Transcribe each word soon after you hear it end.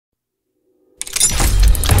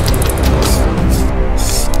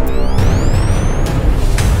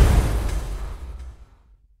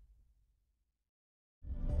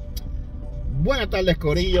tardes,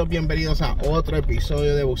 corillo, bienvenidos a otro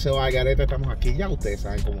episodio de Buceo al Garete. Estamos aquí, ya ustedes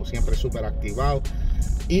saben, como siempre, súper activados.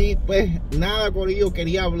 Y pues nada, corillo,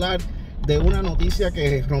 quería hablar de una noticia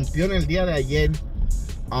que rompió en el día de ayer.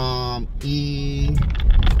 Y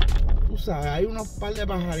tú sabes, hay unos par de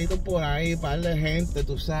pajaritos por ahí, par de gente,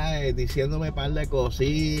 tú sabes, diciéndome par de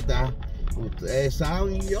cositas. Ustedes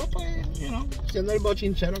saben, y yo pues, siendo el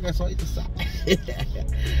bochinchero que soy, tú sabes,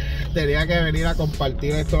 tenía que venir a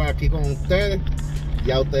compartir esto aquí con ustedes.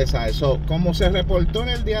 Ya ustedes saben, como se reportó en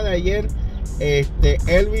el día de ayer,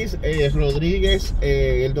 Elvis Rodríguez,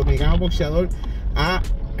 el dominicano boxeador, ha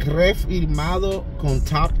refirmado con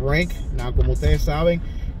TopRank. Como ustedes saben,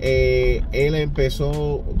 él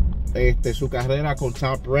empezó su carrera con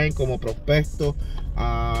TopRank como prospecto.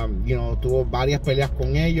 Tuvo varias peleas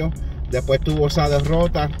con ellos. Después tuvo esa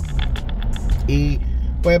derrota y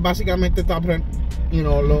pues básicamente TopRank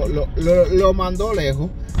lo mandó lejos,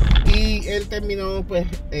 y él terminó pues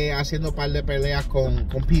haciendo un par de peleas con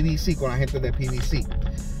PBC, con la gente de PBC.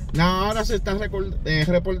 Ahora se está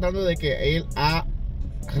reportando de que él ha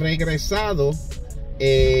regresado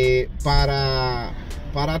para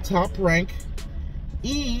TopRank,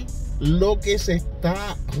 y lo que se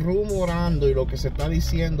está rumorando y lo que se está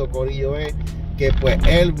diciendo, corillo, es que pues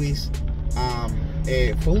Elvis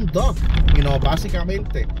fue un duck,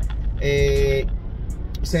 básicamente,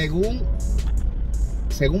 según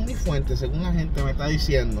mi fuente, según la gente me está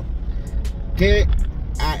diciendo, que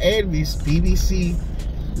a Elvis PBC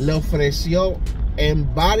le ofreció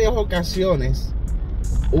en varias ocasiones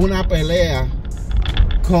una pelea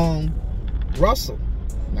con Russell.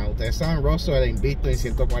 Ustedes saben, Russell era invicto en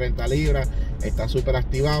 140 libras, está súper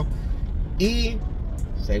activado, y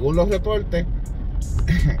según los reportes,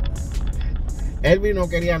 Elvis no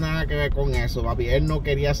quería nada que ver con eso, papi. Él no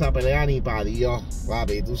quería esa pelea ni para Dios,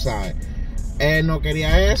 papi, tú sabes. Él no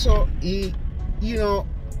quería eso, y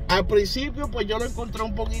al principio pues yo lo encontré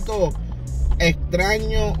un poquito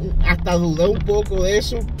extraño, hasta dudé un poco de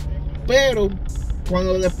eso, pero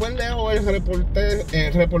cuando después leo el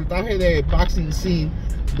reportaje de Boxing Scene,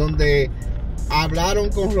 donde hablaron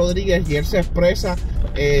con Rodríguez y él se expresa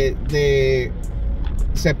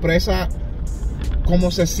cómo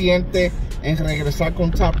se siente en regresar con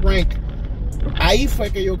TopRank, ahí fue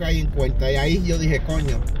que yo caí en cuenta, y ahí yo dije,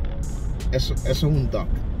 coño, eso es un duck.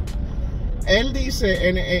 Él dice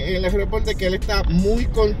en el reporte que él está muy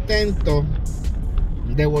contento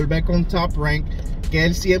de volver con TopRank, que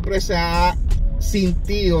él siempre se ha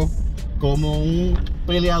sentido como un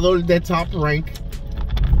peleador de TopRank,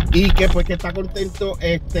 y que pues que está contento,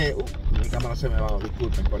 mi cámara se me va,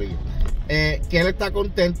 disculpen por ello, que él está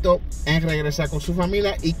contento en regresar con su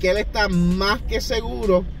familia, y que él está más que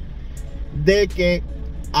seguro de que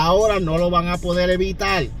ahora no lo van a poder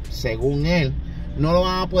evitar. Según él, no lo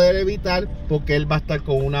van a poder evitar porque él va a estar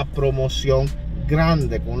con una promoción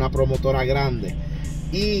grande, con una promotora grande,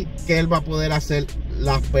 y que él va a poder hacer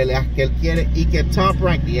las peleas que él quiere, y que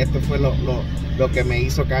TopRank, y esto fue lo que me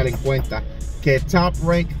hizo caer en cuenta, que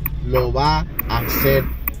TopRank lo va a hacer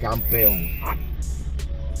campeón.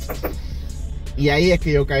 Y ahí es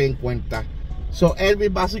que yo caí en cuenta.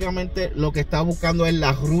 Elvis básicamente lo que está buscando es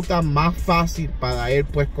la ruta más fácil para él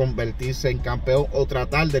pues convertirse en campeón, o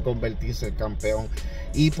tratar de convertirse en campeón.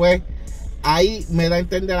 Y pues ahí me da a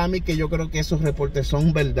entender a mí que yo creo que esos reportes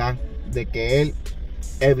son verdad, de que él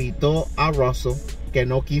evitó a Russell, que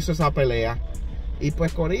no quiso esa pelea. Y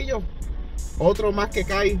pues, corillo, otro más que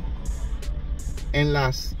cae en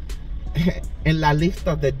las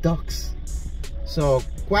listas de ducks.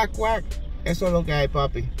 Quack quack, eso es lo que hay,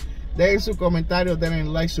 papi. Dejen sus comentarios, denle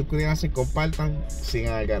like, suscríbanse, compartan,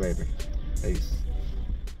 sigan al garete. Peace.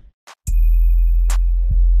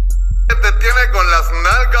 Te tiene con las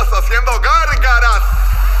nalgas haciendo gárgaras,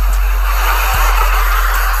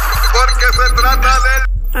 porque se trata del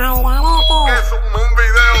que es un